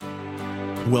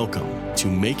Welcome to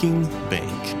Making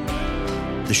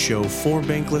Bank, the show for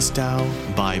Bankless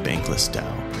DAO by Bankless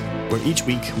DAO, where each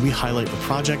week we highlight a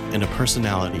project and a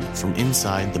personality from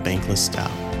inside the Bankless DAO.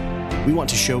 We want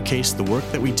to showcase the work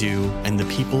that we do and the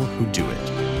people who do it.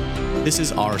 This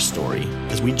is our story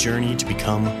as we journey to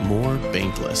become more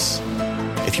bankless.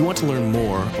 If you want to learn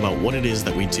more about what it is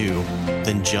that we do,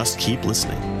 then just keep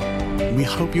listening. We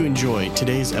hope you enjoy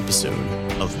today's episode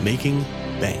of Making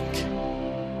Bank.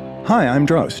 Hi, I'm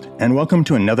Drost, and welcome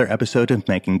to another episode of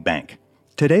Making Bank.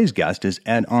 Today's guest is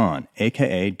Ed On,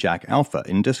 aka JackAlpha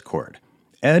in Discord.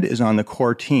 Ed is on the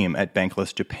core team at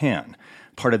Bankless Japan,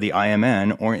 part of the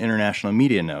IMN or International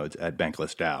Media Nodes at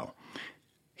Bankless DAO.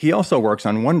 He also works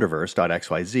on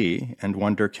WonderVerse.xyz and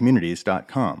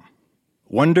WonderCommunities.com.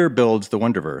 Wonder builds the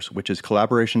WonderVerse, which is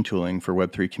collaboration tooling for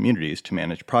Web3 communities to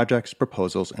manage projects,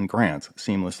 proposals, and grants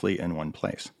seamlessly in one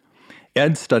place.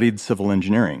 Ed studied civil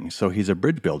engineering, so he's a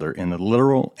bridge builder in the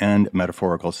literal and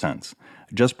metaphorical sense.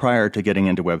 Just prior to getting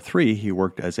into Web3, he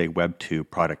worked as a Web2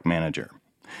 product manager.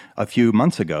 A few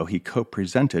months ago, he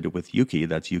co-presented with Yuki,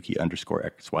 that's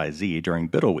Yuki_XYZ, during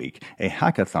Biddle Week, a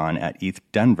hackathon at ETH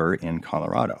Denver in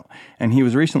Colorado. And he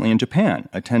was recently in Japan,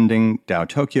 attending DAO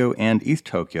Tokyo and ETH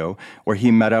Tokyo, where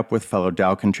he met up with fellow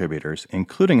DAO contributors,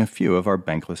 including a few of our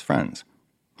Bankless friends.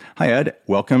 Hi, Ed.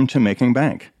 Welcome to Making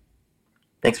Bank.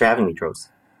 Thanks for having me, Dros.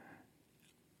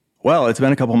 Well, it's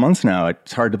been a couple months now.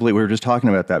 It's hard to believe. We were just talking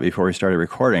about that before we started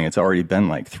recording. It's already been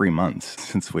like 3 months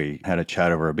since we had a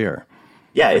chat over a beer.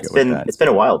 Yeah, it's been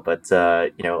a while, but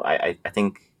I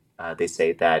think they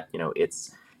say that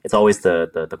it's always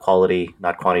the quality,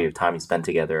 not quantity of time you spend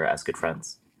together as good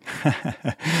friends.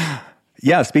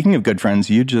 Yeah, speaking of good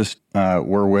friends, you just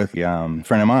were with a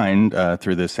friend of mine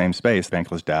through this same space,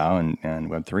 Bankless DAO and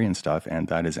Web3 and stuff, and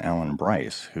that is Alan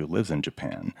Bryce, who lives in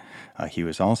Japan. He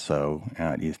was also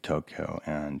at ETH Tokyo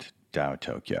and DAO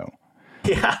Tokyo.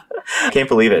 Yeah, can't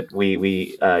believe it. We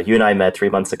you and I met 3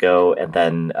 months ago, and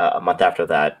then a month after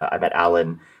that, I met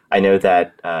Alan. I know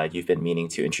that you've been meaning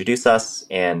to introduce us,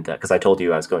 and because I told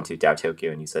you I was going to DAO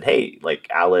Tokyo, and you said, hey, like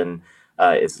Alan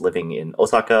is living in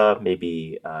Osaka.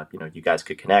 Maybe you guys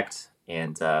could connect,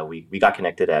 and we got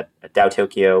connected at DAO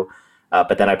Tokyo.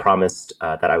 But then I promised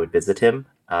that I would visit him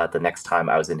the next time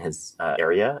I was in his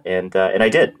area, and I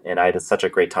did, and I had such a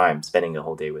great time spending a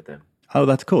whole day with him. Oh,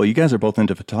 that's cool. You guys are both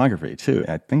into photography too.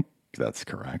 I think that's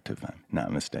correct, if I'm not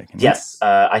mistaken. Yes,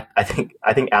 I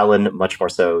think Alan much more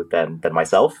so than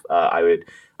myself.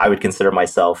 I would consider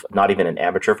myself not even an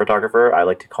amateur photographer. I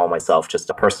like to call myself just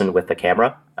a person with a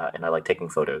camera, and I like taking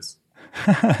photos.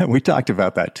 We talked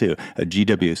about that too. A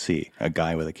GWC, a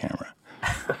guy with a camera.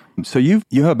 So you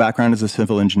have a background as a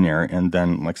civil engineer, and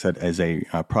then, like I said, as a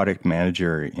product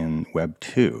manager in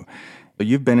Web2. But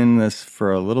you've been in this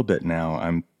for a little bit now.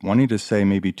 I'm wanting to say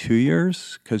maybe 2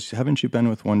 years, because haven't you been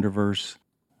with WonderVerse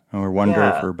or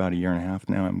Wonder for about 1.5 years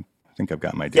now? I think I've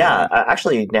got my data. Yeah,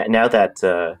 actually, now that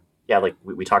like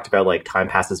we talked about, like time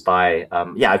passes by.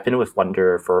 I've been with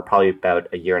Wonder for probably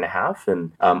about 1.5 years,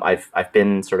 and I've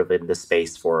been sort of in this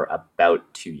space for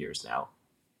about 2 years now.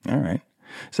 All right.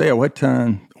 So yeah,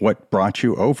 what brought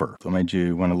you over? What made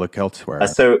you want to look elsewhere?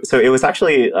 So it was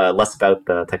actually less about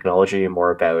the technology,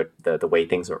 more about the way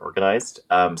things are organized.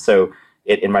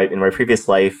 In my previous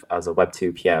life, I was a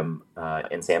Web2 PM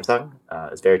in Samsung.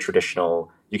 It's very traditional.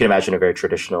 You can imagine a very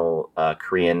traditional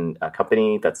Korean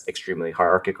company that's extremely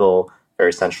hierarchical,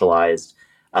 very centralized,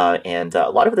 and a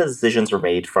lot of the decisions were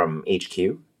made from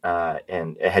HQ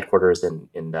and headquarters in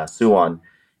Suwon.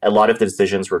 A lot of the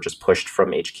decisions were just pushed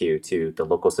from HQ to the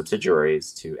local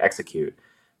subsidiaries to execute,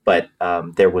 but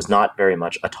there was not very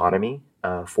much autonomy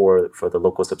for the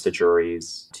local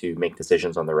subsidiaries to make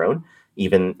decisions on their own,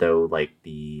 even though like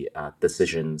the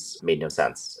decisions made no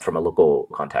sense from a local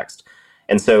context.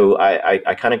 And so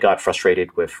I kind of got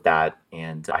frustrated with that,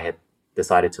 and I had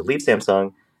decided to leave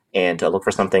Samsung and look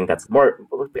for something that's more,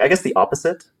 I guess, the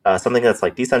opposite, something that's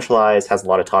like decentralized, has a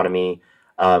lot of autonomy.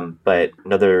 But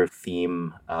another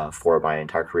theme for my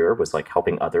entire career was like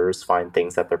helping others find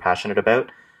things that they're passionate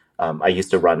about. I used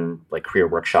to run like career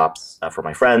workshops for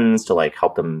my friends to like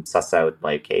help them suss out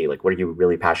like, hey, like what are you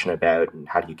really passionate about and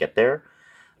how do you get there?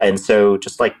 And so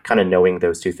just like kind of knowing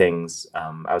those two things,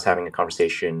 I was having a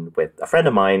conversation with a friend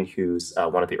of mine who's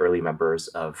one of the early members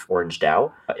of Orange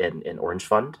DAO in Orange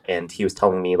Fund. And he was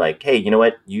telling me like, hey, you know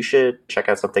what? You should check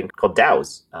out something called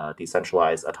DAOs,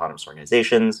 Decentralized Autonomous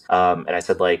Organizations. And I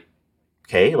said like,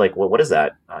 okay, like what is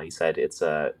that? He said it's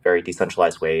a very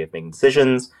decentralized way of making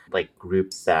decisions, like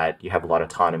groups that you have a lot of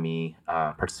autonomy,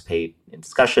 participate in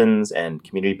discussions and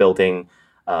community building.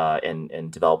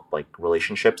 and develop like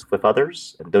relationships with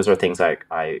others. And those are things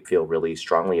I feel really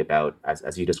strongly about.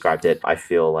 As you described it, I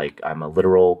feel like I'm a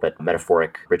literal but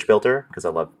metaphoric bridge builder because I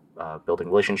love building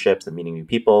relationships and meeting new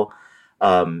people.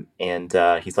 And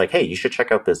he's like, hey, you should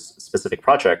check out this specific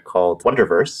project called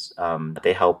WonderVerse.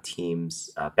 They help teams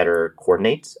better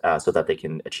coordinate so that they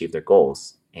can achieve their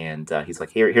goals. And he's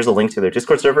like, here's a link to their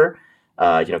Discord server.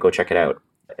 Go check it out.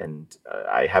 And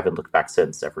I haven't looked back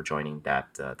since ever joining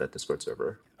that Discord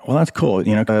server. Well, that's cool.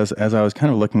 As I was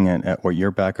kind of looking at what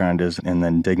your background is and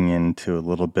then digging into a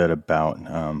little bit about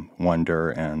Wonder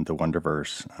and the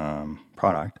WonderVerse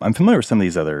product, I'm familiar with some of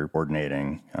these other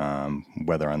coordinating,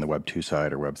 whether on the Web2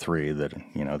 side or Web3,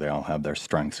 that, they all have their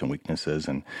strengths and weaknesses,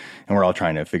 and we're all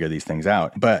trying to figure these things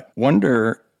out. But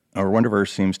WonderVerse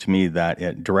seems to me that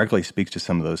it directly speaks to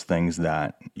some of those things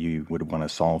that you would want to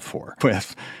solve for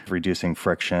with reducing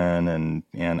friction.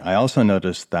 And I also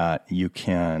noticed that you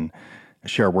can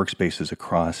share workspaces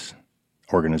across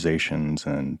organizations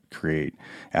and create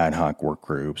ad hoc work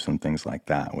groups and things like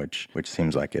that, which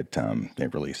seems like it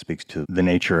really speaks to the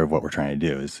nature of what we're trying to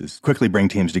do is quickly bring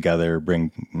teams together,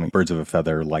 bring birds of a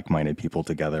feather, like-minded people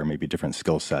together, maybe different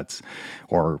skill sets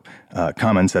or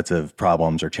common sets of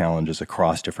problems or challenges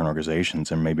across different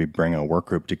organizations, and maybe bring a work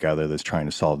group together that's trying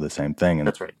to solve the same thing. And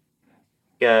that's right.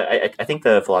 Yeah, I think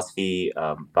the philosophy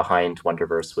behind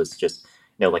WonderVerse was just,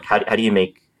 like how do you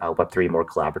make Web3 more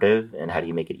collaborative, and how do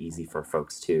you make it easy for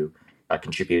folks to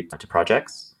contribute to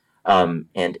projects? And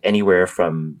anywhere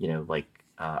from,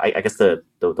 I guess the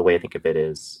way I think of it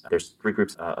is there's three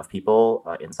groups of people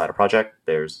inside a project.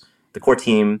 There's the core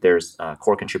team, there's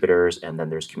core contributors, and then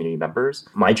there's community members.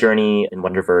 My journey in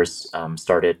WonderVerse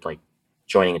started like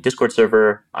joining a Discord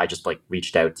server. I just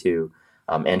reached out to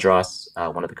Andros,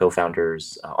 one of the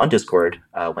co-founders on Discord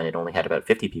when it only had about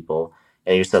 50 people.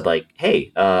 And you said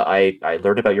hey, I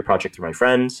learned about your project through my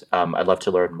friends. I'd love to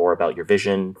learn more about your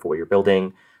vision for what you're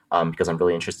building because I'm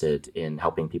really interested in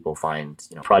helping people find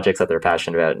projects that they're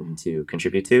passionate about and to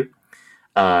contribute to.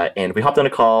 And we hopped on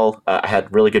a call. I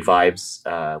had really good vibes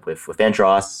with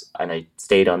Andros, and I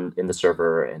stayed in the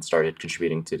server and started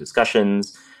contributing to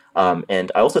discussions.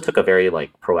 And I also took a very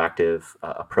proactive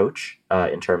approach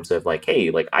in terms of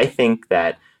hey, I think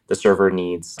that the server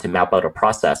needs to map out a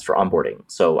process for onboarding.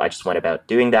 So I just went about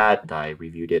doing that. And I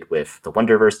reviewed it with the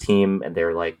WonderVerse team, and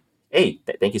they're like, hey,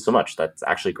 thank you so much. That's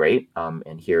actually great.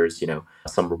 And here's,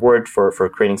 some reward for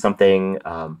creating something.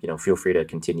 Feel free to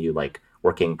continue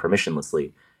working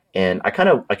permissionlessly. And I kind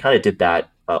of did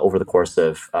that over the course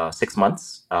of 6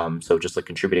 months. So just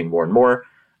contributing more and more.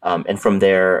 And from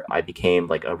there, I became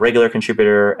a regular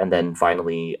contributor. And then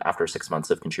finally, after 6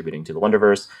 months of contributing to the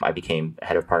WonderVerse, I became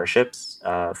head of partnerships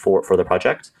for the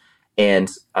project. And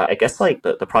I guess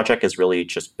the project is really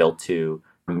just built to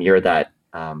mirror that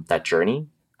journey.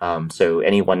 So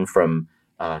anyone from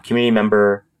a community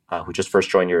member who just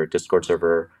first joined your Discord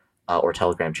server or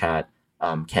Telegram chat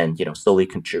can slowly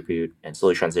contribute and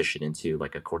slowly transition into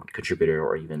a core contributor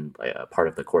or even a part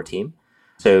of the core team.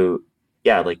 So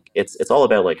yeah, it's all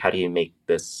about how do you make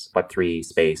this Web3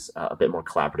 space a bit more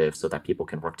collaborative so that people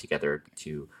can work together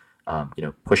to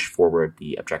push forward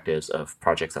the objectives of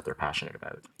projects that they're passionate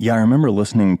about. Yeah, I remember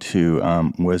listening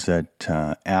to was it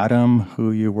Adam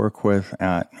who you work with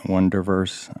at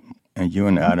WonderVerse, and you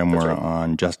and Adam were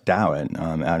on Just Dow It.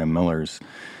 Adam Miller's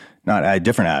not a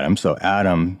different Adam, so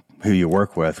Adam, who you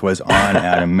work with, was on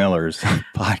Adam Miller's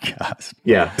podcast.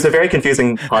 Yeah, it's a very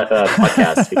confusing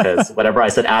podcast because whenever I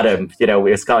said Adam,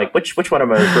 it's kind of which one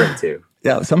am I referring to?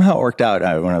 Yeah, somehow it worked out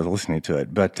when I was listening to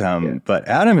it. But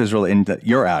Adam is really into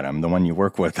your Adam, the one you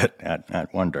work with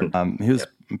at Wonder. He was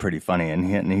pretty funny,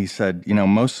 and he said,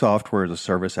 most software as a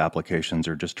service applications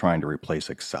are just trying to replace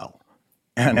Excel.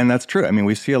 And that's true. I mean,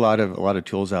 we see a lot of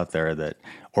tools out there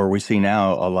we see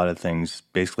now a lot of things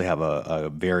basically have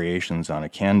a variations on a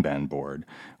Kanban board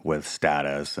with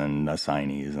status and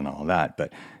assignees and all that.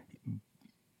 But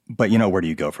where do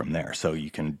you go from there? So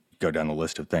you can go down the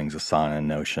list of things, Asana,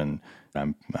 Notion.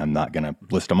 I'm not going to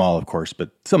list them all, of course,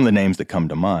 but some of the names that come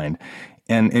to mind.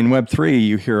 And in Web3,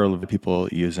 you hear a lot of people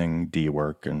using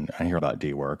dwork, and I hear about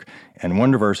dwork. And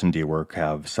WonderVerse and dwork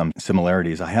have some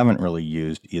similarities. I haven't really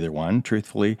used either one,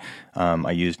 truthfully.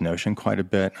 I used Notion quite a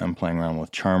bit. I'm playing around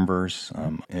with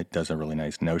Charmverse. It does a really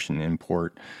nice Notion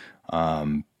import.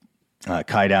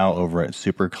 Kaidao over at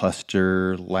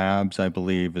Supercluster Labs, I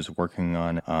believe, is working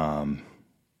on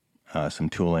some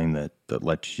tooling that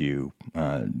lets you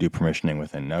do permissioning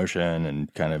within Notion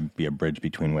and kind of be a bridge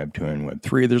between Web 2 and Web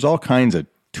 3. There's all kinds of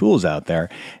tools out there.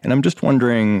 And I'm just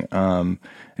wondering,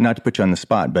 not to put you on the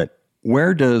spot, but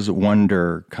where does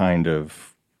Wonder kind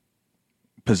of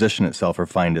position itself or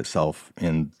find itself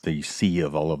in the sea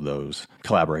of all of those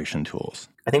collaboration tools?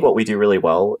 I think what we do really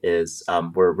well is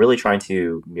we're really trying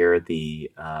to mirror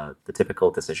the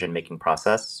typical decision making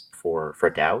process for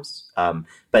DAOs.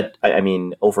 But I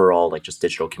mean, overall, like just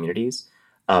digital communities,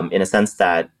 in a sense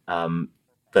that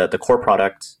the core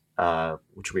product,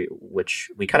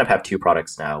 which we kind of have two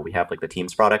products now. We have like the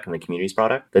Teams product and the Communities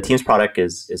product. The Teams product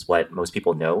is what most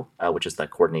people know, which is the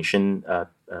coordination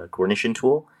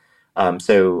tool.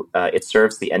 So it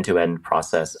serves the end-to-end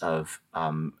process of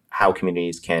how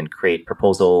communities can create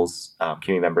proposals,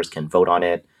 community members can vote on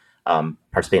it,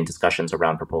 participate in discussions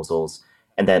around proposals,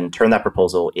 and then turn that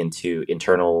proposal into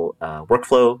internal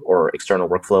workflow or external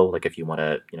workflow, like if you want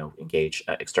to engage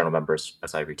external members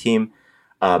outside of your team,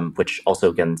 which also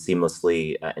again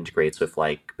seamlessly integrates with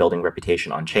like building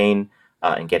reputation on chain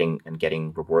and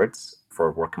getting rewards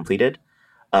for work completed.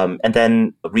 And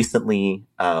then recently,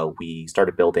 we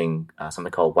started building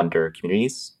something called Wonder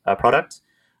Communities product.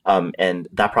 And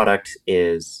that product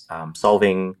is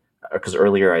solving, because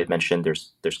earlier I mentioned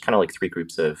there's kind of like three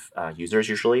groups of users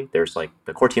usually. There's like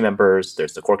the core team members,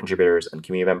 there's the core contributors, and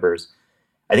community members.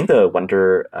 I think the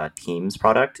Wonder Teams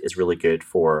product is really good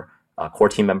for core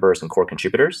team members and core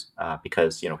contributors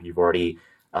because you've already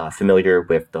familiar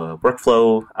with the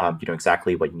workflow, you know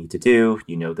exactly what you need to do,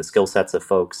 you know the skill sets of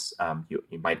folks,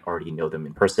 you might already know them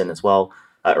in person as well,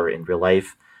 or in real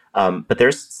life. But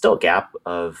there's still a gap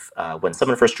of when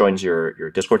someone first joins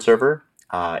your Discord server,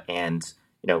 and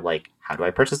like, how do I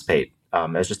participate? I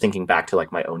was just thinking back to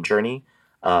like my own journey,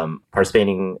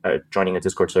 participating, joining a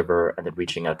Discord server, and then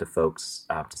reaching out to folks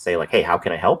to say like, hey, how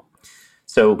can I help?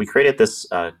 So we created this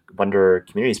Wonder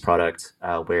Communities product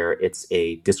where it's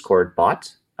a Discord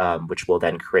bot, which will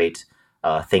then create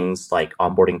things like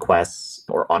onboarding quests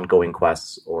or ongoing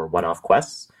quests or one-off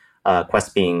quests.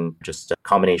 Quests being just a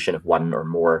combination of one or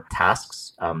more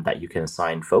tasks that you can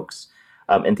assign folks.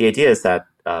 And the idea is that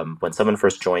when someone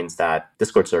first joins that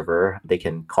Discord server, they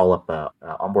can call up a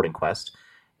onboarding quest,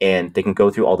 and they can go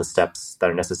through all the steps that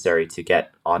are necessary to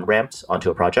get on-ramped onto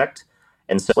a project.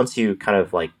 And so once you kind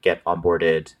of like get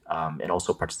onboarded and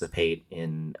also participate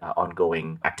in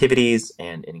ongoing activities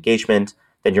and engagement,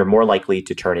 then you're more likely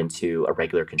to turn into a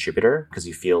regular contributor because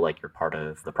you feel like you're part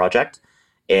of the project.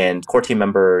 And core team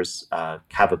members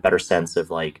have a better sense of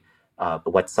like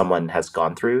what someone has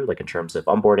gone through, like in terms of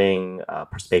onboarding,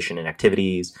 participation in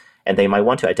activities, and they might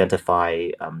want to identify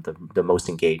the most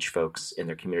engaged folks in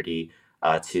their community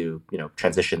to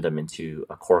transition them into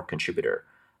a core contributor.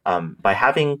 By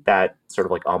having that sort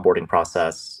of like onboarding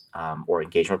process or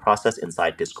engagement process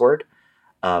inside Discord,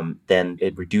 then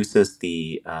it reduces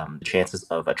the chances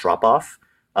of a drop-off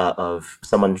of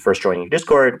someone first joining your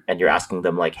Discord and you're asking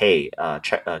them like, hey,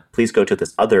 please go to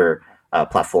this other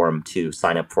platform to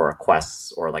sign up for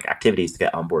quests or like activities to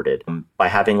get onboarded. By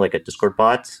having like a Discord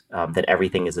bot, then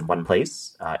everything is in one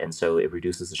place. And so it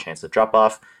reduces the chance of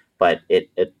drop-off, but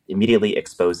it immediately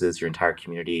exposes your entire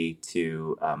community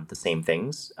to the same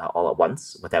things all at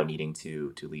once without needing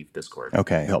to leave Discord.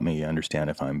 Okay, help me understand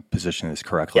if I'm positioning this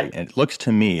correctly. Yeah. And it looks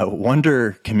to me,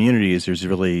 Wonder Communities is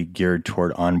really geared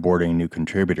toward onboarding new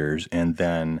contributors, and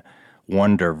then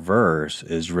WonderVerse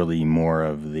is really more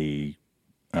of the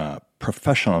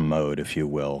professional mode, if you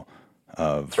will,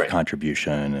 of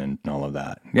contribution and all of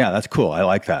that. Yeah, that's cool. I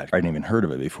like that. I hadn't even heard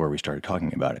of it before we started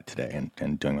talking about it today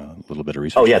and doing a little bit of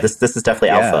research. Oh yeah, this is definitely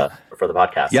alpha for the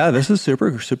podcast. Yeah, this is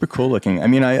super cool looking. I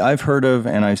mean, I've heard of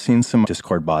and I've seen some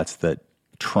Discord bots that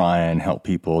try and help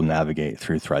people navigate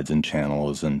through threads and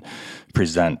channels and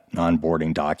present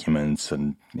onboarding documents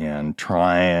and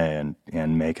try and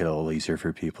make it a little easier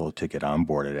for people to get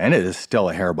onboarded. And it is still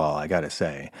a hairball, I got to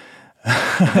say.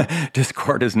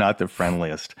 Discord is not the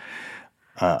friendliest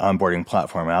onboarding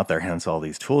platform out there, hence all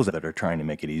these tools that are trying to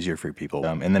make it easier for people.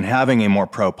 And then having a more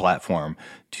pro platform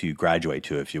to graduate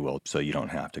to, if you will, so you don't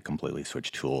have to completely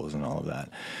switch tools and all of that.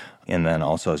 And then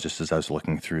also, just as I was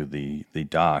looking through the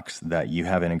docs, that you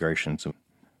have integrations with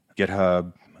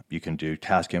GitHub, you can do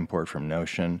task import from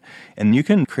Notion, and you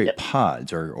can create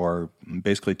pods or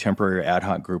basically temporary ad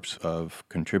hoc groups of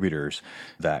contributors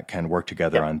that can work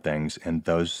together on things, and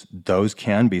those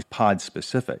can be pod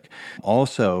specific.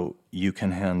 Also, you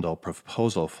can handle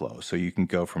proposal flow, so you can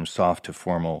go from soft to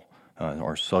formal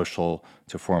or social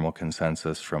to formal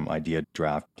consensus, from idea,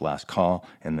 draft, last call,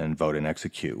 and then vote and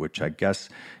execute, which I guess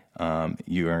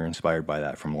you are inspired by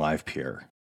that from LivePeer.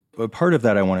 But part of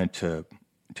that I wanted to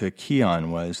key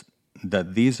on was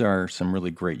that these are some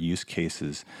really great use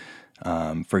cases.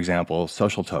 For example,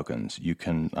 social tokens.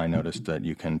 I noticed that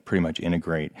you can pretty much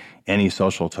integrate any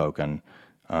social token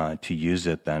to use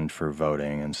it then for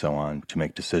voting and so on to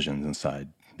make decisions inside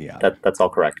the app. That's all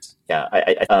correct.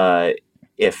 Yeah.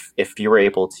 If you were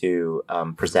able to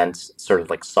present sort of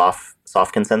like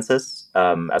soft consensus,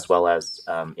 as well as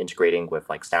integrating with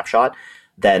like Snapshot,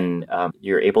 then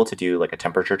you're able to do like a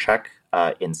temperature check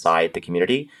inside the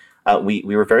community.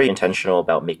 We were very intentional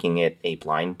about making it a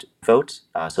blind vote,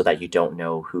 so that you don't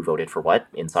know who voted for what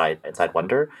inside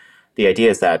Wonder. The idea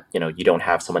is that you don't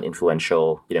have someone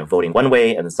influential voting one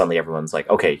way and then suddenly everyone's like,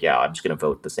 okay, yeah, I'm just going to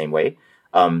vote the same way.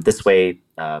 This way,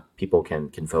 people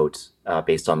can vote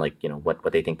based on like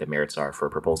what they think the merits are for a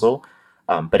proposal.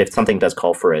 But if something does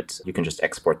call for it, you can just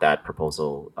export that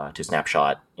proposal to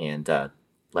Snapshot and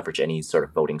leverage any sort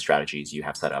of voting strategies you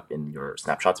have set up in your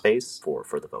Snapshot space for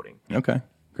the voting. Okay,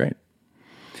 great.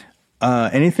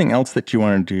 Anything else that you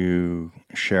wanted to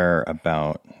share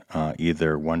about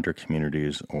either Wonder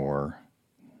Communities or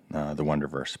the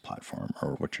WonderVerse platform,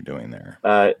 or what you're doing there?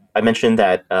 I mentioned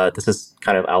that this is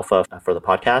kind of alpha for the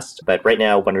podcast, but right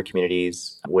now, Wonder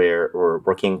Communities, we're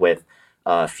working with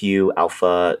a few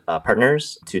alpha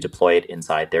partners to deploy it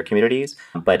inside their communities.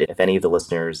 But if any of the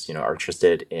listeners, are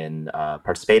interested in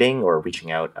participating or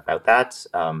reaching out about that,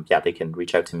 they can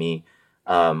reach out to me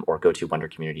or go to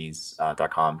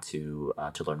wondercommunities.com to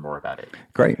learn more about it.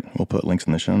 Great. We'll put links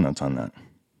in the show notes on that.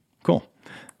 Cool.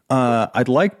 I'd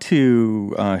like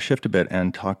to shift a bit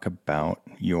and talk about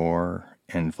your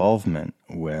involvement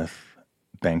with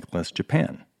Bankless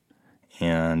Japan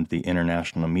and the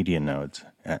international media nodes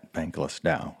at Bankless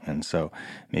DAO. And so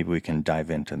maybe we can dive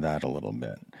into that a little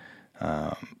bit.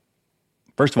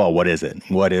 First of all, what is it?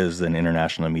 What is an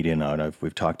international media node?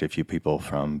 We've talked to a few people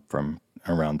from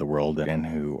around the world and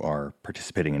who are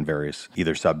participating in various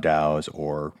either sub-DAOs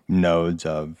or nodes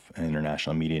of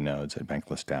international media nodes at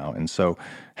Bankless DAO. And so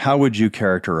how would you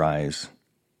characterize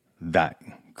that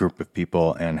group of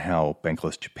people and how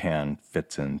Bankless Japan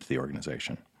fits into the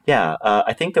organization? Yeah,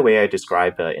 I think the way I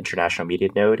describe an international media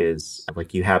node is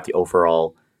like you have the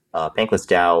overall Bankless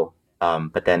DAO,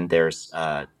 but then there's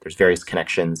various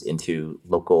connections into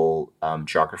local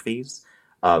geographies.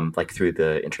 Like through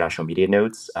the international media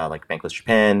nodes, like Bankless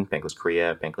Japan, Bankless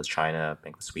Korea, Bankless China,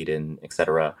 Bankless Sweden,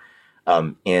 etc.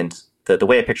 And the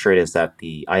way I picture it is that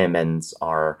the IMNs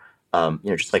are,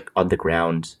 just like on the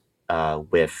ground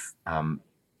with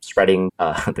spreading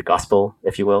the gospel,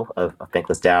 if you will, of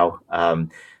Bankless DAO.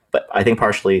 But I think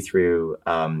partially through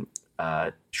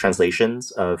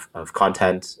translations of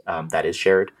content that is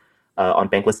shared on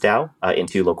Bankless DAO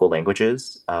into local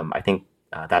languages. I think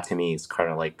that to me is kind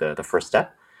of like the first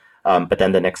step. But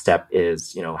then the next step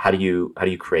is, how do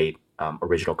you create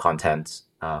original content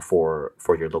for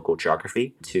your local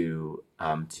geography to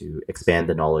expand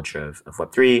the knowledge of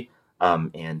Web3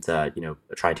 and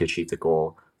try to achieve the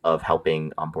goal of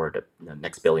helping onboard the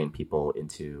next billion people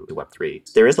into Web3.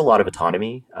 So there is a lot of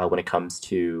autonomy when it comes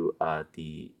to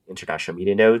the international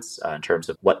media nodes in terms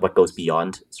of what goes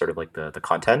beyond sort of like the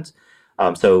content.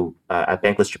 So at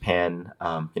Bankless Japan,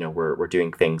 we're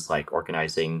doing things like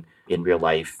organizing in real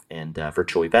life and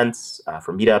virtual events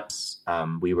for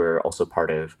meetups. We were also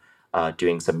part of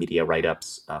doing some media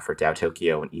write-ups for DAO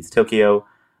Tokyo and ETH Tokyo.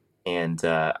 And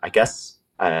I guess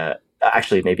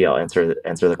actually maybe I'll answer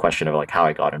the question of like how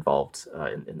I got involved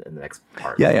in the next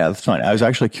part. Yeah, that's fine. I was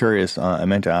actually curious. I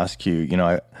meant to ask you.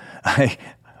 I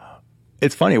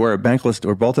it's funny. We're both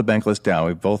at Bankless DAO.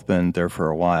 We've both been there for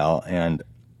a while, and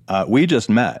we just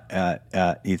met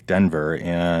at ETH Denver,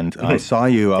 and I saw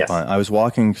you up on. I was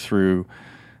walking through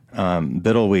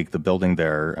Biddle Week, the building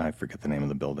there. I forget the name of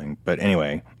the building, but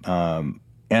anyway.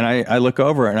 And I look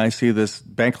over and I see this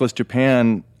Bankless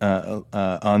Japan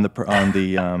on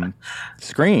the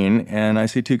screen, and I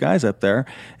see two guys up there.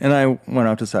 And I went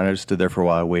out to the side. I just stood there for a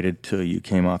while. I waited till you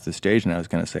came off the stage, and I was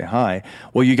going to say hi.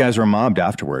 Well, you guys were mobbed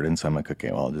afterward, and so I'm like,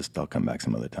 okay, well, I'll come back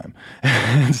some other time.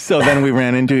 So then we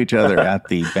ran into each other at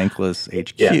the Bankless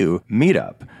HQ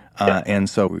meetup. And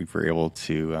so we were able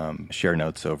to share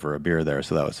notes over a beer there,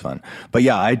 so that was fun. But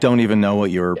yeah, I don't even know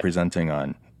what you were presenting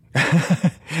on.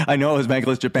 I know it was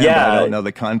Bankless Japan, but I don't know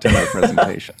the content of the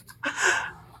presentation.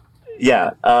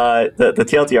 The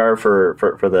TLDR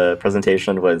for the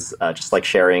presentation was just like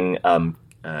sharing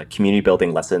community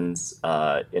building lessons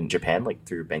in Japan, like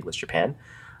through Bankless Japan.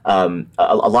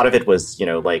 A lot of it was,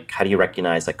 like how do you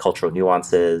recognize like cultural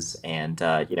nuances and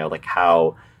like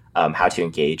how to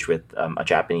engage with a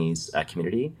Japanese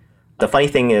community. The funny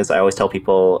thing is, I always tell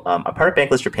people I'm part of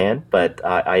Bankless Japan, but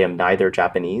I am neither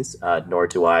Japanese nor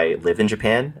do I live in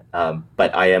Japan.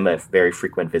 But I am a very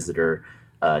frequent visitor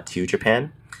to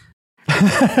Japan.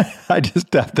 I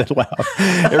just tapped that loud.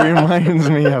 It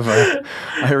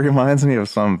reminds me of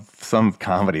some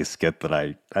comedy skit that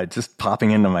I just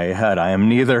popping into my head. I am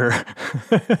neither.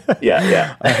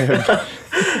 Yeah.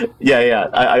 Yeah.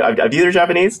 I'm neither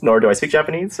Japanese, nor do I speak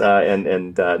Japanese,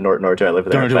 and nor do I live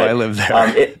there. Nor do I live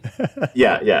there.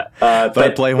 Yeah. But I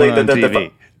play one on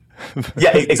TV.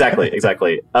 Yeah, exactly.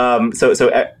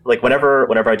 Like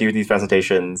whenever I do these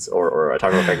presentations or I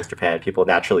talk about Bankless Japan, people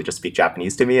naturally just speak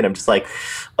Japanese to me, and I'm just like,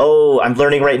 oh, I'm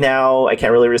learning right now. I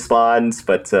can't really respond,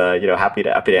 but happy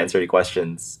to answer any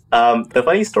questions. The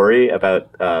funny story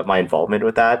about my involvement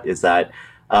with that is that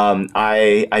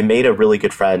I made a really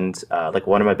good friend. Like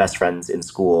one of my best friends in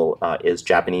school is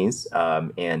Japanese,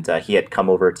 and he had come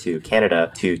over to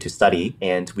Canada to study,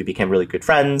 and we became really good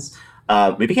friends.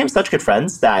 We became such good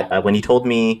friends that when he told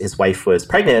me his wife was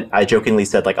pregnant, I jokingly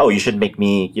said like, "Oh, you should make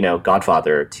me,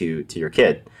 godfather to your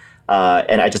kid."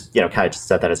 And I just, kind of just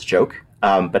said that as a joke.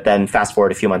 But then fast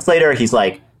forward a few months later, he's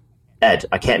like, "Ed,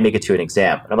 I can't make it to an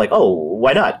exam." And I'm like, "Oh,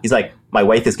 why not?" He's like, "My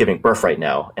wife is giving birth right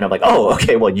now." And I'm like, "Oh,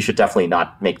 okay, well, you should definitely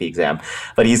not make the exam."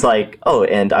 But he's like, "Oh,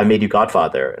 and I made you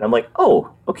godfather." And I'm like,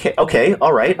 "Oh, okay,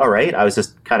 all right." I was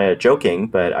just kind of joking,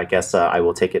 but I guess I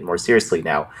will take it more seriously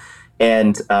now.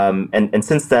 And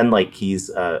since then, like he's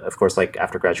of course, like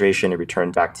after graduation, he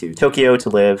returned back to Tokyo to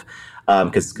live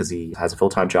because he has a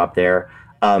full-time job there.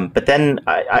 But then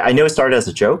I know it started as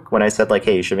a joke when I said like,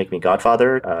 "Hey, you should make me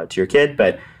godfather to your kid."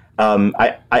 But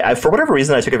I for whatever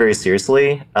reason I took it very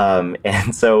seriously,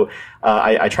 and so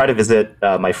I try to visit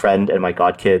my friend and my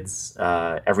godkids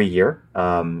every year.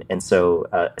 And so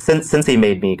since he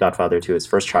made me godfather to his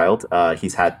first child,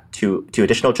 he's had two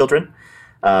additional children.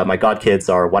 My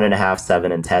godkids are 1.5,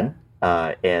 7, and 10.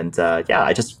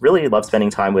 I just really love spending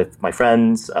time with my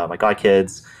friends, my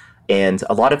godkids. And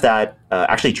a lot of that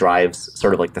actually drives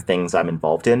sort of like the things I'm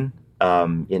involved in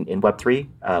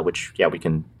Web3, which, we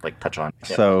can like touch on.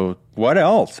 Yeah. So what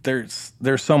else? There's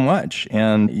so much.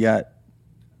 And yet,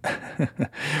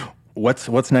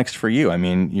 what's next for you? I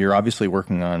mean, you're obviously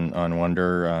working on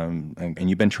Wonder, and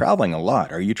you've been traveling a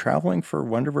lot. Are you traveling for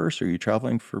WonderVerse? Are you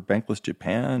traveling for Bankless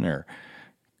Japan, or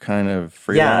kind of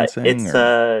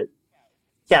freelancing?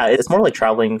 It's more like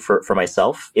traveling for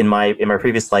myself. In my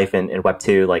previous life in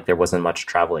Web2, like there wasn't much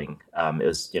traveling. It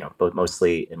was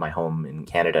mostly in my home in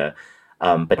Canada.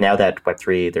 But now that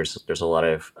Web3, there's a lot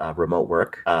of remote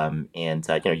work, and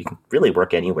you can really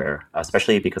work anywhere,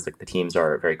 especially because like the teams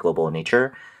are very global in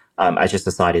nature. I just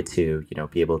decided to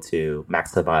be able to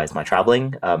maximize my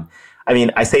traveling. I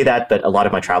mean, I say that, but a lot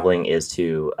of my traveling is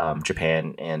to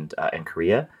Japan and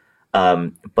Korea.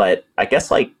 But I guess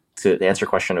like to answer your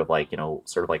question of like,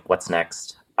 sort of like what's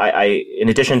next, I in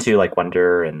addition to like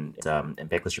Wonder and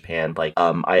Bankless Japan, like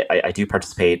I do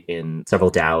participate in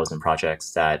several DAOs and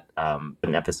projects that put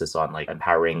an emphasis on like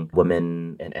empowering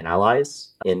women and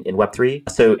allies in Web3.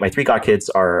 So my 3 godkids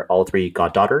are all 3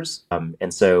 goddaughters.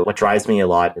 And so what drives me a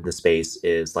lot in this space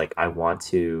is like I want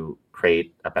to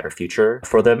create a better future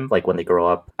for them. Like when they grow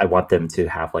up, I want them to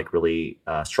have like really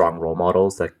strong role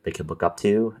models that they can look up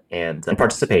to and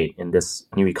participate in this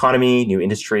new economy, new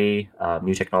industry,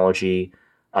 new technology.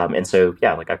 And so,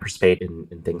 like I participate in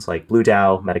things like Blue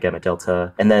DAO, Metagamma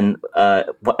Delta. And then an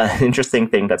interesting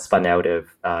thing that spun out of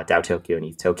DAO Tokyo and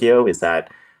ETH Tokyo is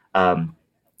that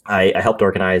I helped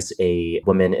organize a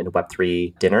Women in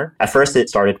Web3 dinner. At first, it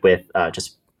started with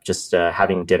just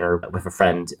having dinner with a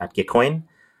friend at Gitcoin.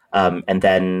 And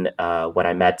then when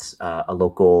I met a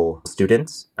local student,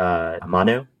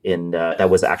 Manu, that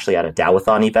was actually at a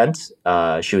DAOathon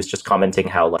event, she was just commenting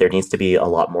how there needs to be a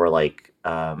lot more like,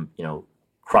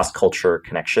 cross-culture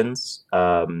connections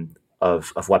of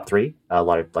Web3. A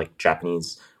lot of like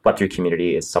Japanese Web3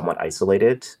 community is somewhat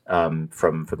isolated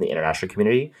from the international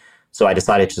community. So I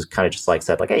decided to just kind of just like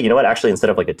said like, hey, you know what? Actually, instead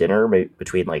of like a dinner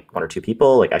between like 1 or 2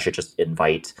 people, like I should just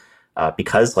invite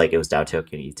because like it was DAO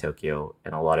Tokyo and ETH Tokyo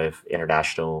and a lot of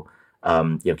international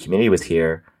community was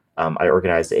here. I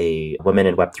organized a Women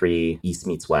in Web3 East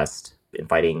meets West,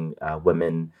 inviting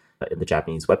women in the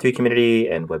Japanese Web3 community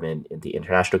and women in the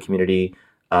international community.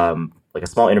 Like a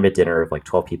small intimate dinner of like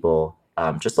 12 people,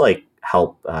 just to like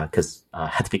help, because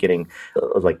at the beginning,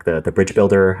 like the bridge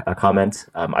builder comment,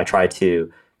 I tried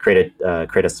to create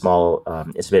a small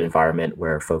intimate environment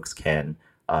where folks can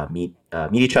meet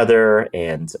each other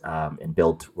and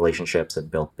build relationships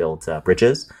and build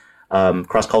bridges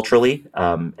cross-culturally.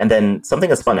 And then something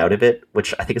that spun out of it,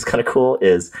 which I think is kind of cool,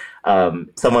 is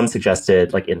someone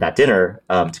suggested like in that dinner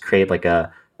to create like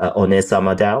a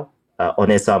Onesama DAO.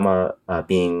 Onesama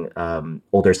being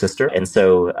older sister. And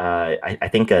so I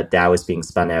think a DAO is being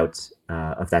spun out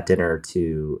of that dinner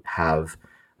to have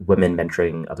women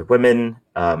mentoring other women.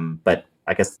 But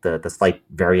I guess the slight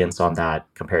variance on that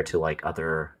compared to like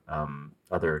other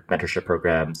mentorship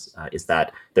programs is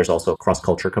that there's also a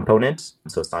cross-culture component.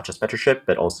 So it's not just mentorship,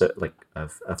 but also like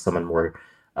of someone more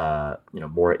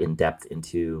more in depth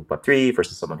into Web3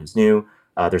 versus someone who's new.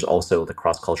 There's also the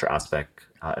cross-culture aspect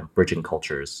and bridging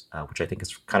cultures, which I think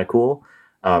is kind of cool.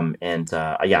 I'm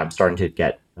starting to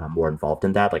get more involved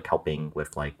in that, like helping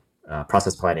with like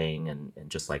process planning and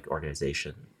just like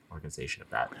organization of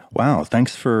that. Wow,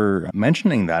 thanks for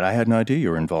mentioning that. I had no idea you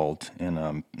were involved in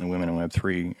the Women in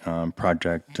Web3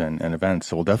 project and events,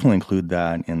 so we'll definitely include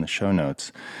that in the show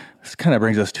notes. This kind of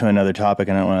brings us to another topic,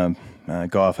 and I don't want to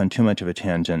go off on too much of a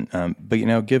tangent,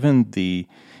 but given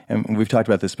and we've talked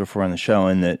about this before on the show,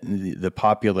 and the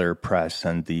popular press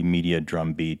and the media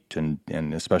drumbeat, and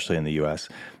especially in the U.S.,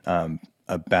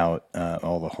 about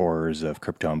all the horrors of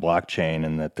crypto and blockchain,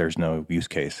 and that there's no use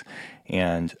case.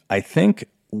 And I think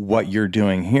what you're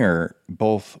doing here,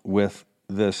 both with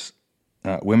this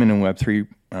Women in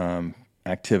Web3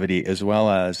 activity, as well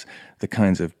as the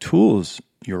kinds of tools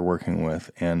you're working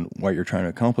with and what you're trying to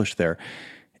accomplish there,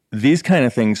 these kind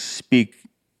of things speak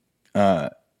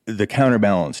the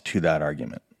counterbalance to that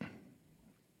argument.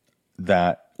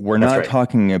 That we're not right.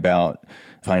 talking about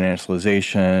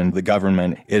financialization, the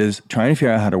government. It is trying to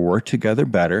figure out how to work together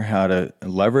better, how to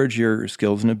leverage your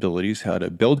skills and abilities, how to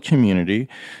build community.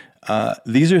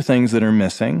 These are things that are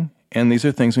missing, and these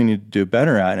are things we need to do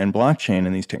better at, and blockchain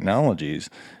and these technologies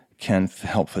can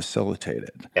help facilitate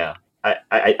it. Yeah,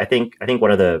 I think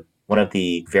one of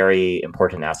the very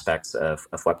important aspects of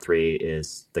Web3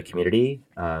 is the community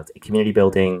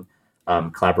building,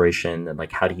 collaboration, and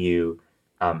like how do you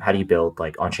build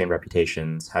like on-chain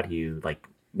reputations? How do you like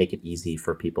make it easy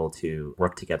for people to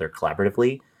work together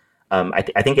collaboratively? I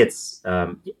think it's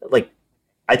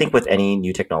I think with any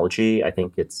new technology, I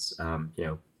think it's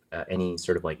any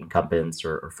sort of like incumbents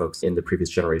or folks in the previous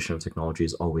generation of technology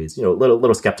is always a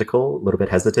little skeptical, a little bit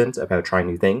hesitant about trying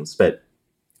new things. But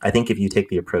I think if you take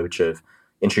the approach of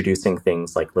introducing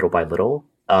things like little by little,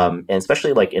 and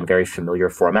especially like in very familiar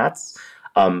formats,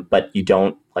 but you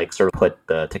don't like sort of put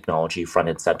the technology front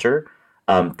and center,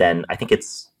 then I think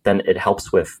it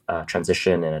helps with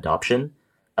transition and adoption.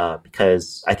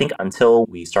 Because I think until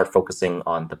we start focusing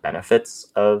on the benefits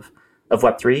of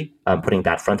Web3, putting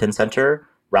that front and center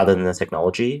rather than the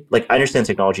technology, like I understand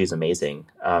technology is amazing,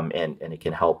 and it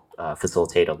can help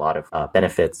facilitate a lot of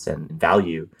benefits and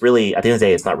value. Really, at the end of the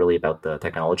day, it's not really about the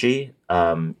technology.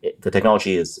 The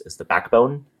technology is the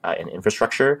backbone and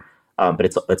infrastructure. But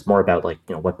it's more about like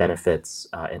what benefits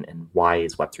and why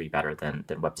is Web3 better than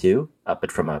Web2,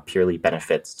 but from a purely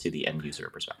benefits to the end user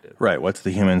perspective. Right. What's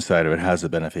the human side of it? How does it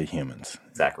benefit humans?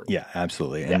 Exactly. Yeah,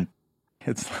 absolutely. And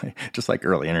it's just like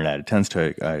early internet. It tends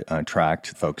to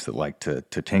attract folks that like to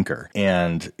tinker,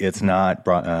 and it's not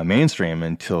mainstream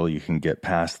until you can get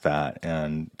past that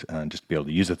and just be able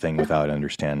to use a thing without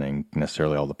understanding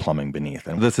necessarily all the plumbing beneath.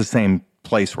 And that's the same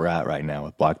place we're at right now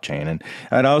with blockchain. And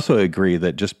I'd also agree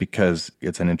that just because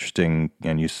it's an interesting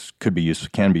and can be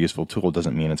useful tool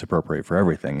doesn't mean it's appropriate for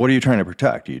everything. What are you trying to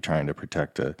protect? Are you trying to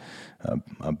protect a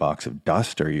box of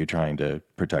dust, or are you trying to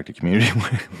protect a community?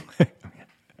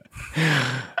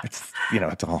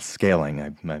 It's all scaling.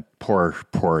 A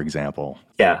poor example.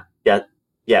 Yeah.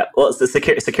 Well, the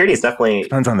security is definitely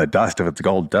depends on the dust. If it's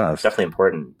gold dust, definitely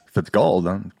important. If it's gold,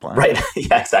 then it's black. Right.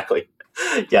 Yeah. Exactly.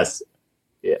 Yes.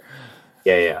 Yeah.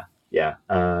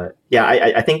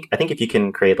 I think if you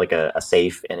can create like a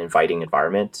safe and inviting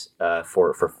environment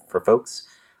for folks,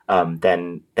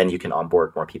 then you can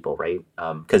onboard more people, right?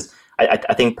 Because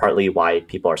I think partly why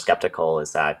people are skeptical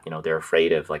is that they're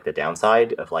afraid of like the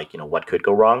downside of like what could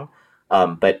go wrong.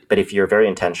 But if you're very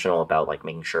intentional about like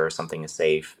making sure something is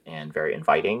safe and very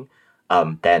inviting,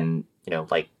 then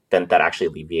that actually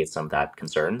alleviates some of that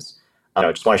concerns. I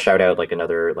just want to shout out like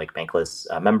another like Bankless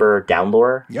member,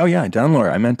 Downlore. Oh yeah, Downlore.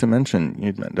 I meant to mention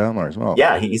you'd met Downlore as well.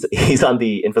 Yeah, he's on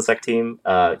the InfoSec team.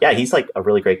 He's like a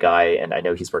really great guy, and I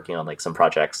know he's working on like some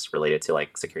projects related to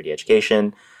like security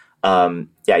education.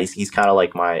 He's kind of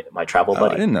like my travel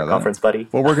buddy, I didn't know that. Conference buddy.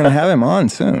 Well, we're going to have him on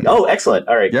soon. Oh, excellent!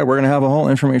 All right. Yeah, we're going to have a whole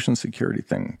information security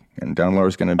thing, and Downlore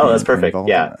is going to be. Oh, that's perfect.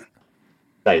 Yeah, in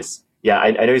nice. Yeah,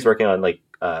 I know he's working on like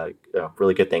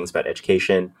really good things about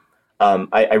education.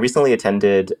 I recently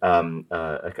attended a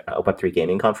Web3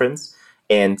 gaming conference,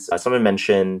 and someone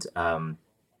mentioned,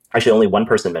 actually only one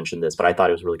person mentioned this, but I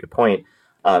thought it was a really good point,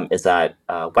 is that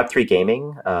Web3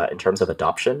 gaming, in terms of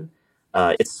adoption,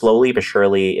 it's slowly but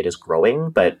surely it is growing.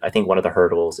 But I think one of the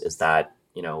hurdles is that,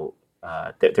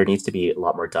 there needs to be a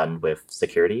lot more done with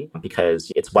security,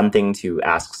 because it's one thing to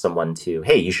ask someone to,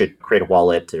 hey, you should create a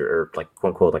wallet or like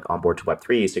quote unquote like onboard to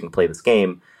Web3 so you can play this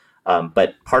game.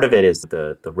 But part of it is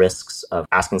the risks of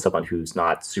asking someone who's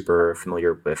not super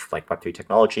familiar with like Web3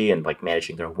 technology and like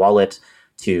managing their wallet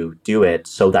to do it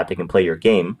so that they can play your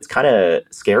game. It's kind of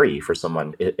scary for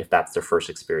someone if that's their first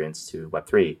experience to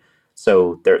Web3.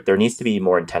 So there needs to be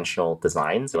more intentional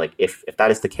designs. Like if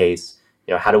that is the case,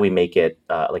 how do we make it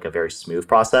like a very smooth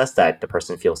process that the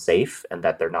person feels safe and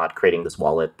that they're not creating this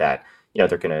wallet that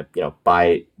they're going to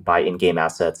buy in-game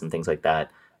assets and things like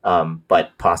that,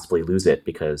 but possibly lose it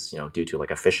because due to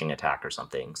like a phishing attack or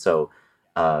something. So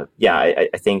I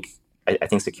think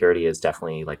security is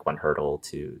definitely like one hurdle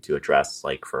to address,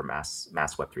 like for mass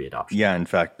Web3 adoption. Yeah, in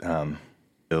fact,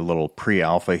 a little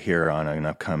pre-alpha here on an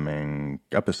upcoming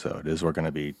episode is we're going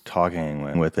to be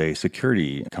talking with a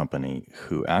security company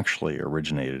who actually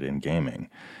originated in gaming.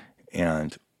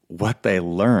 And what they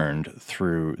learned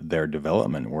through their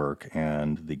development work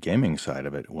and the gaming side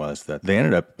of it was that they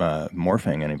ended up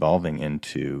morphing and evolving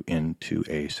into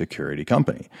a security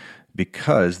company,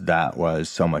 because that was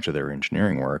so much of their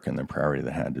engineering work and the priority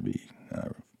that had to be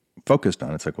focused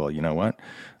on. It's like, well, you know what?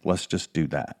 Let's just do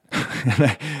that.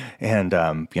 And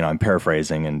I'm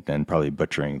paraphrasing and probably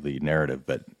butchering the narrative,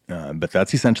 but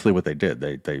that's essentially what they did.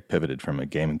 They pivoted from a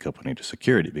gaming company to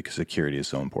security because security is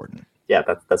so important. Yeah,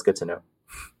 that's good to know.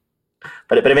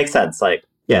 But it makes sense. Like,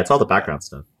 yeah, it's all the background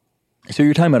stuff. So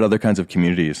you're talking about other kinds of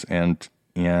communities and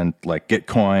like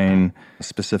Gitcoin,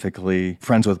 specifically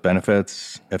Friends with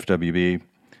Benefits, FWB,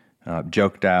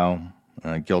 JokeDAO,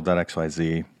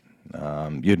 Guild.xyz.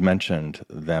 You'd mentioned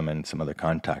them in some other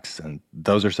contexts, and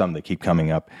those are some that keep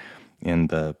coming up in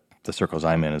the circles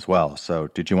I'm in as well. So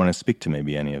did you want to speak to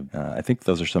maybe any of, I think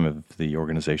those are some of the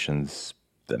organizations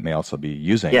that may also be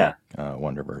using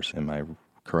WonderVerse. Am I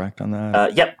correct on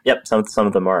that? Yep. Some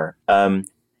of them are.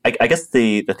 I guess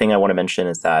the thing I want to mention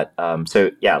is that I'm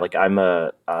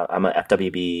a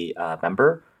FWB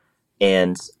member,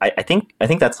 and I think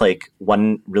that's like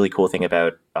one really cool thing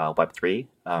about Web3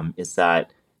 is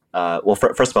that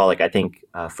first of all, like I think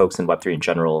folks in Web3 in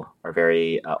general are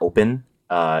very open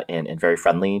and very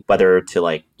friendly, whether to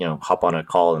like hop on a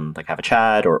call and like have a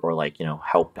chat or like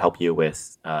help you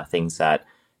with things that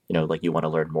like you want to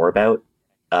learn more about.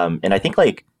 And I think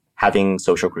like having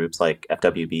social groups like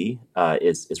FWB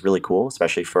is really cool,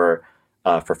 especially for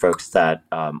folks that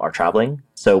are traveling.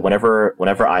 So whenever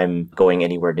I'm going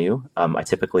anywhere new, I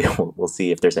typically will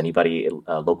see if there's anybody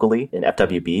locally in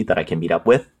FWB that I can meet up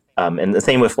with. And the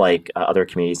same with like other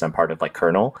communities I'm part of, like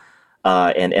Kernel.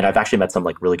 And I've actually met some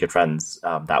like really good friends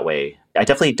that way. I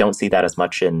definitely don't see that as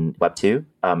much in Web 2.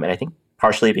 And I think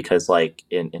partially because like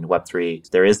in Web3,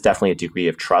 there is definitely a degree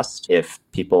of trust if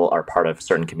people are part of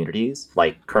certain communities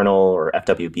like Kernel or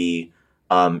FWB.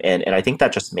 And I think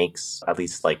that just makes at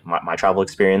least like my travel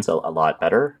experience a lot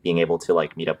better, being able to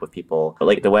like meet up with people. But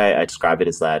like the way I describe it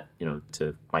is that,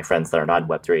 to my friends that are not in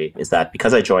Web3, is that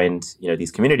because I joined,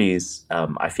 these communities,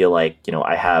 I feel like,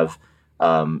 I have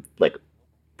like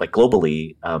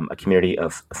globally a community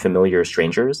of familiar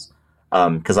strangers.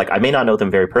 Because like I may not know them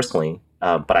very personally,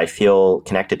 but I feel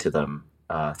connected to them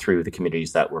through the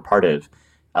communities that we're part of.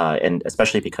 And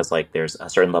especially because like there's a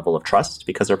certain level of trust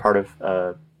because they're part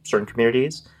of certain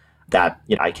communities that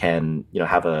I can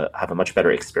have a much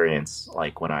better experience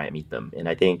like when I meet them. And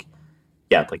I think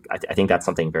I think that's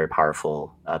something very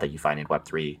powerful that you find in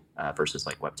Web3 versus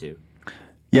like Web 2.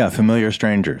 Yeah, familiar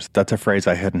strangers. That's a phrase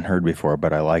I hadn't heard before,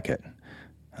 but I like it.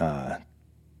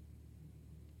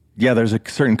 There's a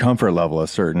certain comfort level, a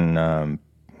certain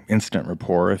instant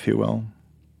rapport, if you will,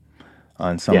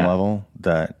 on some level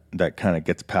that kind of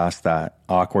gets past that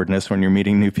awkwardness when you're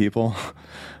meeting new people.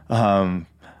 I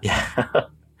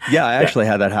actually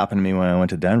had that happen to me when I went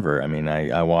to Denver. I mean,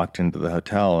 I walked into the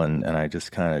hotel and I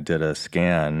just kind of did a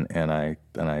scan and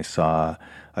I saw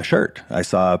a shirt. I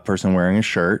saw a person wearing a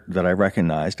shirt that I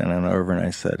recognized, and I went over and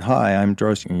I said, "Hi, I'm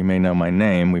Drost. You may know my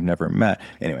name. We've never met."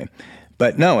 Anyway,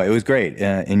 but no, it was great.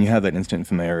 And you have that instant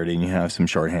familiarity, and you have some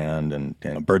shorthand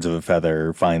and birds of a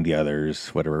feather, find the others,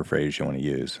 whatever phrase you want to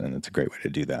use. And it's a great way to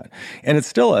do that. And it's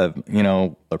still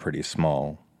a pretty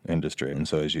small industry. And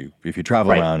so if you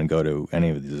travel around and go to any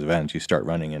of these events, you start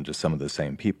running into some of the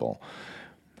same people,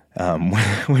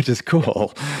 which is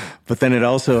cool. But then it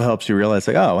also helps you realize,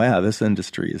 like, oh, wow, this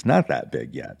industry is not that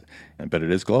big yet, but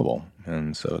it is global.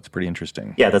 And so it's pretty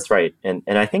interesting. Yeah, that's right. And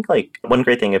I think like one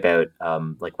great thing about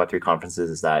like Web3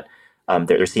 conferences is that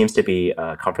there seems to be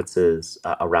conferences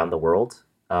around the world.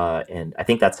 And I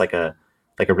think that's like a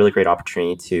really great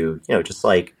opportunity to, just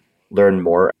like learn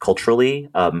more culturally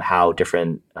how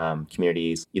different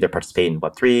communities either participate in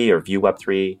Web3 or view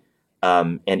Web3.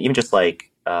 And even just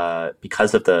like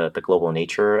because of the global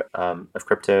nature of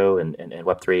crypto and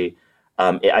Web3,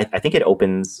 I think it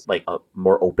opens like a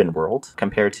more open world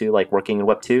compared to like working in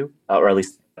Web2, or at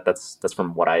least that's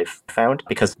from what I've found.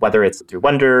 Because whether it's through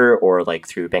Wonder or like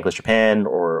through Bankless Japan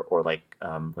or like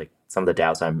some of the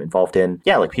DAOs I'm involved in,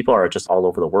 yeah, like people are just all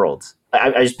over the world.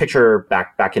 I just picture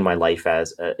back in my life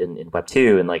as in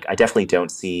Web2, and like I definitely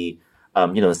don't see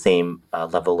the same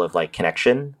level of like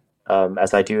connection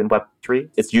as I do in Web3.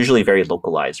 It's usually very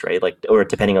localized, right? Like, or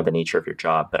depending on the nature of your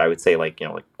job. But I would say like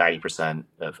 90%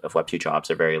 of Web2 jobs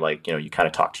are very like, you kind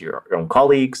of talk to your own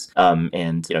colleagues,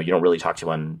 and you don't really talk to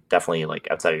one definitely like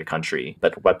outside of your country.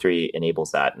 But Web3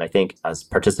 enables that. And I think as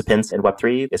participants in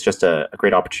Web3, it's just a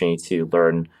great opportunity to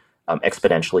learn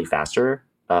exponentially faster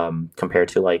compared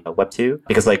to like a Web2.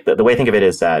 Because like the way I think of it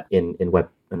is that in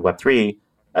Web3,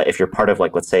 if you're part of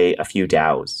like, let's say a few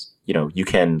DAOs, you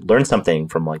can learn something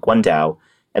from like one DAO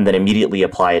and then immediately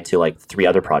apply it to like 3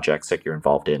 other projects that you're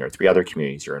involved in or 3 other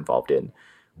communities you're involved in.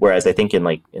 Whereas I think in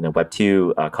a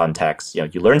Web2 context,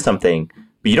 you learn something,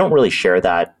 but you don't really share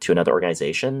that to another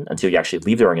organization until you actually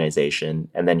leave the organization.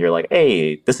 And then you're like,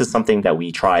 hey, this is something that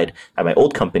we tried at my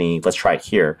old company. Let's try it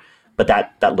here. But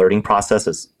that learning process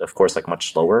is, of course, like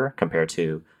much slower compared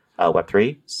to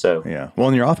Web3. So yeah, well,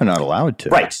 and you're often not allowed to.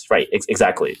 Right.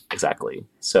 Exactly.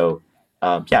 So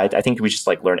I think we just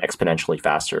like learn exponentially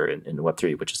faster in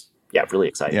Web3, which is really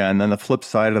exciting. Yeah, and then the flip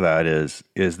side of that is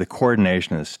the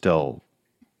coordination is still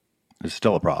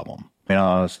a problem. I mean,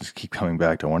 I'll just keep coming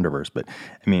back to WonderVerse, but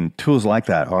I mean, tools like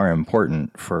that are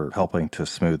important for helping to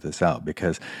smooth this out,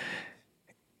 because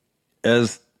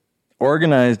as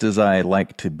organized as I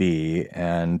like to be,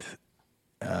 and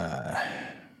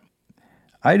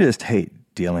I just hate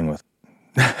dealing with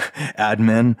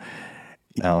admin.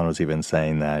 Alan was even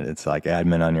saying that it's like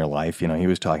admin on your life. He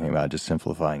was talking about just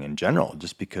simplifying in general,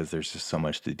 just because there's just so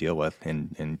much to deal with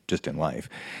in life.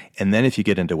 And then if you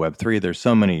get into Web3, there's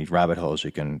so many rabbit holes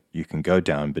you can go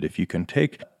down. But if you can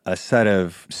take a set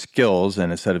of skills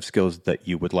and a set of skills that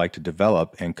you would like to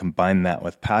develop and combine that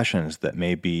with passions that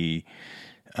maybe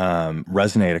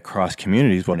resonate across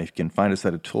communities, if you can find a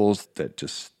set of tools that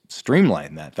just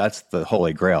streamline that, that's the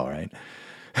holy grail, right?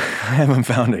 I haven't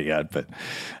found it yet, but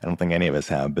I don't think any of us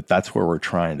have. But that's where we're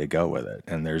trying to go with it.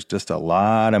 And there's just a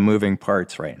lot of moving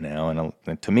parts right now.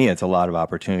 And to me, it's a lot of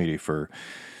opportunity for,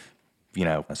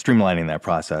 streamlining that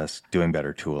process, doing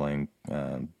better tooling,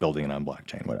 building it on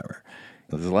blockchain, whatever.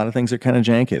 There's a lot of things that are kind of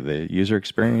janky. The user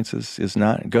experience is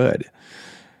not good.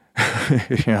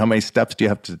 How many steps do you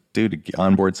have to do to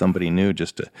onboard somebody new?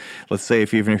 Just to, let's say,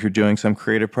 even if you're doing some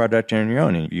creative product on your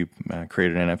own, and you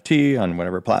create an NFT on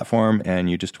whatever platform, and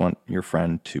you just want your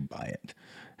friend to buy it,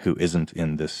 who isn't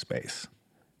in this space.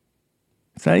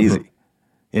 It's not easy.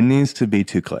 It needs to be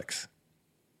 2 clicks.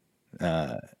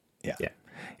 Yeah.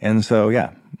 And so,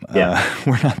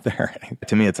 we're not there.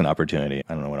 To me, it's an opportunity.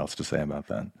 I don't know what else to say about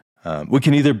that. We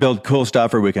can either build cool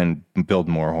stuff or we can build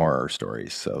more horror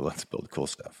stories. So let's build cool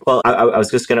stuff. Well, I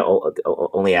was just going to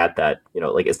only add that,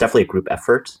 it's definitely a group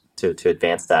effort to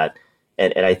advance that.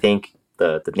 And I think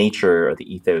the nature or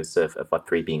the ethos of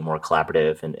Web3 being more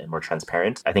collaborative and more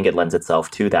transparent, I think it lends itself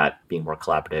to that being more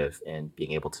collaborative and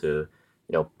being able to,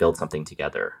 build something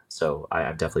together. So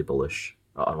I'm definitely bullish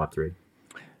on Web3.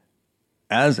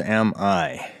 As am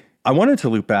I. I wanted to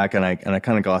loop back, and I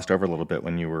kind of glossed over a little bit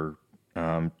when you were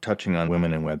touching on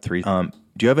women in Web3.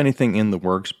 Do you have anything in the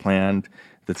works planned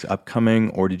that's upcoming,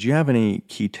 or did you have any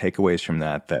key takeaways from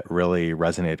that really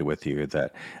resonated with you?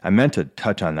 That I meant to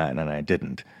touch on that and I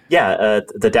didn't. Yeah,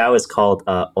 the DAO is called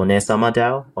One-sama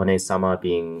DAO. One-sama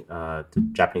being the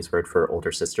Japanese word for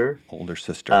older sister. Older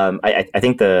sister. I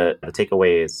think the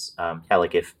takeaway is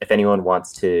like if anyone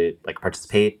wants to like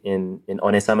participate in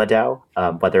One-sama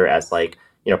DAO, whether as like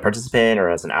participant or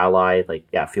as an ally, like,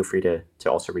 feel free to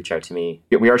also reach out to me.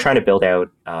 We are trying to build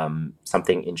out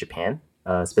something in Japan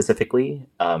specifically,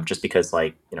 just because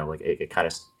like, it kind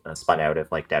of spun out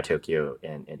of like DAO Tokyo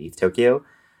and ETH Tokyo.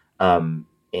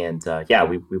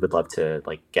 We would love to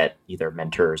like get either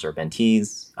mentors or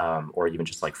mentees, or even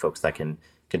just like folks that can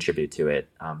contribute to it.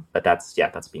 But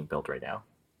that's being built right now.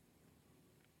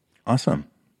 Awesome.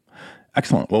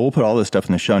 Excellent. Well, we'll put all this stuff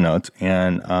in the show notes.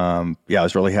 And I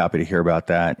was really happy to hear about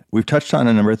that. We've touched on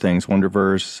a number of things: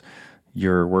 WonderVerse,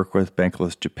 your work with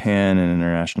Bankless Japan and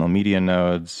international media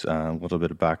nodes, a little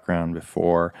bit of background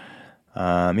before.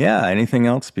 Anything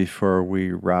else before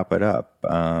we wrap it up?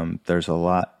 There's a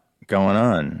lot going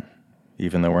on,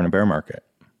 even though we're in a bear market.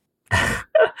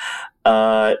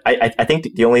 I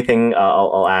think the only thing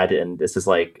I'll add, and this is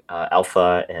like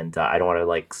alpha, and I don't want to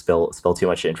like spill too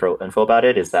much info about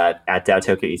it, is that at DAO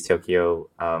Tokyo East Tokyo,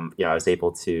 I was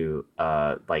able to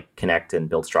like connect and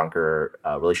build stronger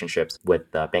relationships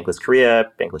with Bankless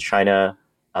Korea, Bankless China,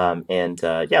 and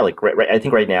I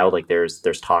think right now like there's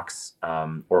talks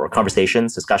or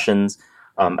conversations, discussions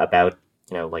about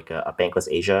like a Bankless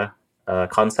Asia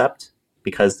concept,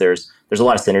 because there's a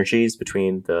lot of synergies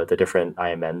between the different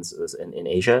IMNs in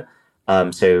Asia.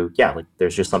 Like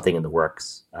there's just something in the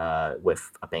works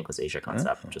with a Bankless Asia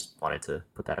concept. Just wanted to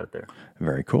put that out there.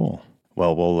 Very cool.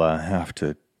 Well, we'll have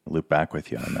to loop back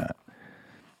with you on that.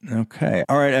 Okay.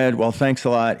 All right, Ed. Well, thanks a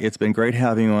lot. It's been great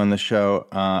having you on the show.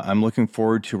 I'm looking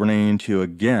forward to running into you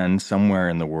again somewhere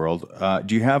in the world.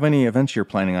 Do you have any events you're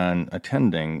planning on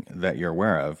attending that you're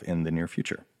aware of in the near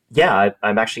future? Yeah,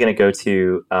 I'm actually going to go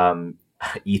to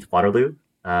ETH Waterloo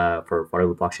for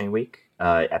Waterloo Blockchain Week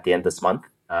at the end of this month.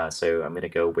 So I'm going to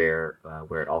go where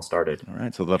it all started. All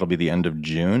right, so that'll be the end of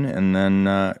June. And then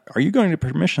are you going to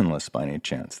Permissionless by any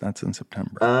chance? That's in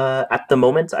September. At the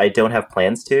moment, I don't have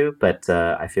plans to, but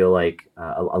I feel like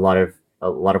a lot of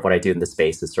what I do in this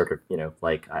space is sort of,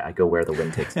 like I go where the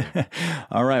wind takes me.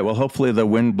 All right, well, hopefully the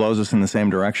wind blows us in the same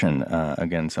direction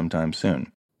again sometime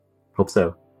soon. Hope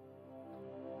so.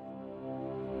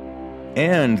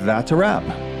 And that's a wrap.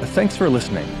 Thanks for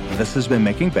listening. This has been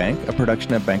Making Bank, a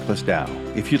production of Bankless DAO.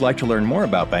 If you'd like to learn more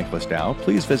about Bankless DAO,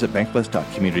 please visit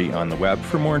bankless.community on the web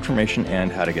for more information and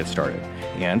how to get started.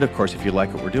 And of course, if you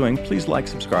like what we're doing, please like,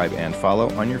 subscribe, and follow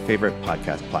on your favorite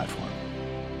podcast platform.